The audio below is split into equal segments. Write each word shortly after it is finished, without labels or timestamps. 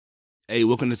Hey,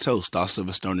 welcome to Toast, Star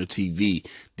Silver Stoner TV,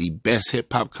 the best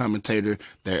hip-hop commentator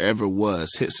there ever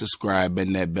was. Hit subscribe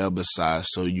and that bell beside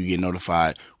so you get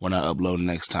notified when I upload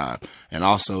next time. And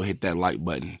also hit that like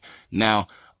button. Now,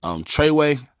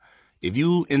 Treyway, if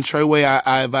you in Treyway,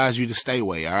 I advise you to stay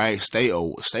away, all right? Stay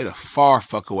the far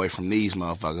fuck away from these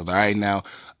motherfuckers, all right? Now,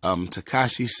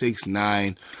 Tekashi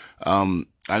 6ix9ine,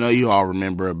 I know you all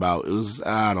remember about, it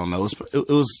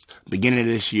was beginning of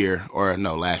this year, or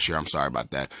no, last year, I'm sorry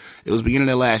about that. It was beginning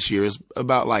of last year. It was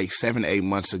about like 7 to 8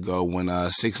 months ago when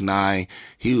 6ix9ine,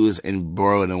 he was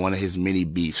embroiled in one of his mini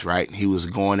beefs, right? He was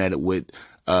going at it with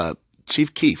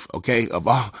Chief Keef, okay? Of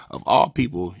all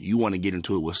people, you want to get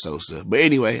into it with Sosa. But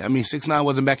anyway, I mean, 6ix9ine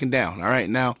wasn't backing down, all right?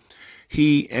 Now,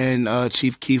 he and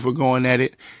Chief Keef were going at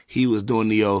it. He was doing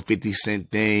the old 50 Cent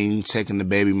thing, checking the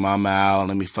baby mama out.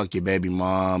 Let me fuck your baby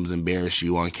moms, embarrass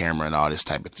you on camera and all this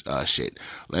type of shit.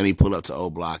 Let me pull up to O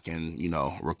Block and, you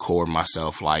know, record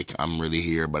myself like I'm really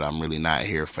here, but I'm really not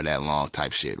here for that long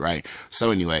type shit, right?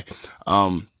 So anyway,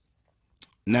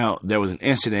 now there was an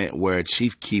incident where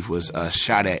Chief Keef was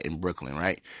shot at in Brooklyn,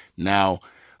 right? Now,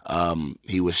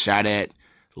 he was shot at.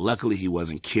 Luckily, he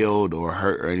wasn't killed or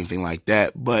hurt or anything like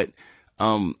that, but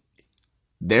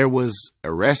there was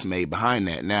arrest made behind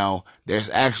that. Now, there's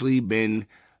actually been,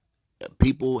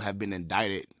 people have been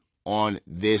indicted on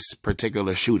this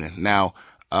particular shooting. Now,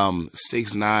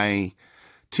 6ix9ine,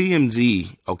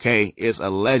 TMZ, okay, is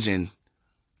alleging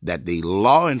that the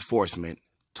law enforcement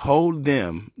told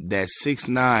them that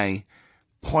 6ix9ine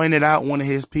pointed out one of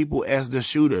his people as the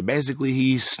shooter. Basically,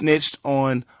 he snitched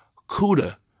on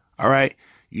Kooda, all right?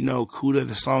 You know Kooda,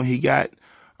 the song he got?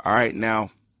 All right,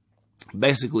 now,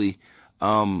 basically,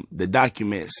 the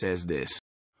document says this.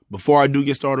 Before I do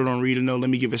get started on reading, though, let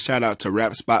me give a shout out to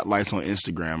Rap Spotlights on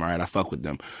Instagram. All right, I fuck with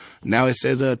them. Now it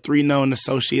says 3 known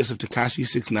associates of Tekashi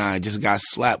 6ix9ine just got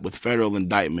slapped with federal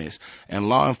indictments, and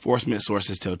law enforcement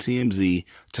sources tell TMZ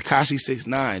Tekashi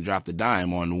 6ix9ine dropped a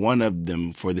dime on one of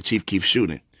them for the Chief Keef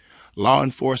shooting. Law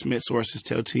enforcement sources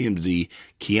tell TMZ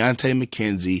Keontae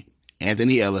McKenzie,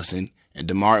 Anthony Ellison, and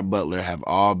DeMar Butler have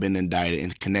all been indicted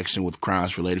in connection with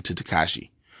crimes related to Tekashi.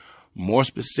 More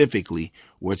specifically,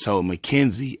 we're told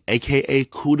McKenzie, a.k.a.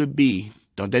 Kooda B,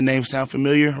 don't that name sound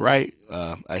familiar, right?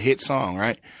 A hit song,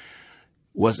 right?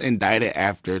 Was indicted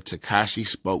after Tekashi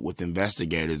spoke with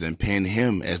investigators and pinned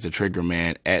him as the trigger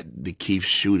man at the Keef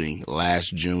shooting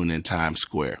last June in Times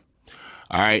Square.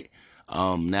 All right.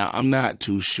 Now, I'm not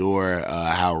too sure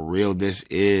how real this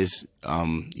is.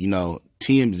 You know,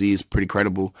 TMZ is pretty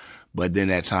credible, but then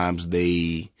at times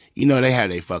they, you know, they have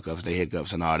their fuck-ups, their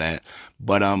hiccups and all that.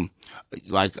 But,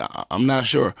 like, I'm not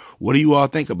sure. What do you all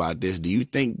think about this? Do you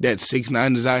think that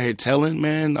 6ix9ine is out here telling,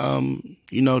 man,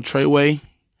 you know, Treyway,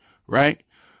 right?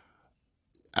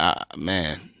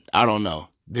 Man, I don't know.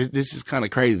 This is kind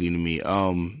of crazy to me.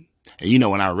 And, you know,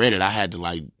 when I read it, I had to,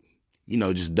 like, you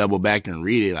know, just double back and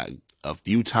read it, like, a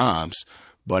few times.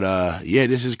 But, yeah,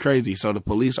 this is crazy. So the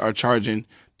police are charging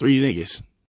 3 niggas.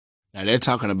 Now, they're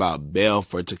talking about bail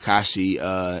for Tekashi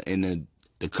in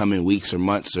the coming weeks or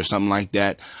months or something like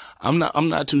that. I'm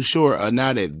not too sure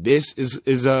now that this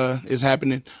is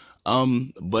happening.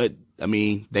 But I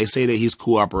mean, they say that he's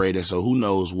cooperating, so who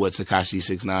knows what Tekashi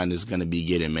 6ix9ine is gonna be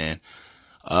getting, man.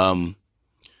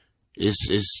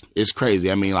 It's crazy.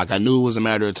 I mean, like, I knew it was a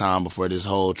matter of time before this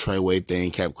whole Treyway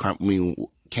thing came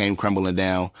crumbling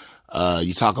down.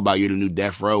 You talk about you're the new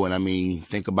Death Row, and I mean,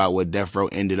 think about what Death Row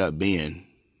ended up being.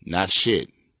 Not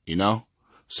shit, you know?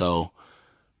 So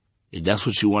if that's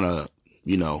what you want to,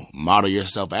 you know, model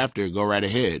yourself after, go right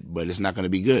ahead, but it's not going to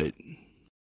be good.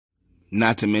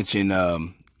 Not to mention,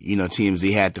 you know,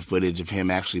 TMZ had the footage of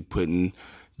him actually putting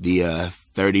the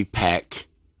 30-pack,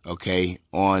 okay,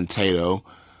 on Tato,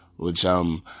 which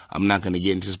I'm not going to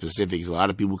get into specifics. A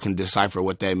lot of people can decipher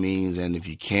what that means, and if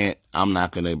you can't, I'm not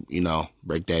going to, you know,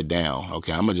 break that down,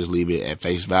 okay? I'm going to just leave it at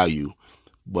face value.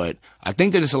 But I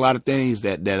think that it's a lot of things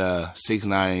that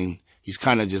 6ix9ine, he's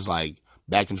kind of just like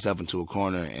backed himself into a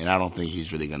corner, and I don't think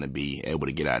he's really going to be able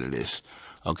to get out of this.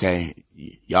 Okay?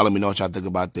 Y'all let me know what y'all think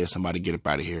about this. Somebody get up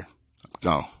out of here.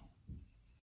 Go.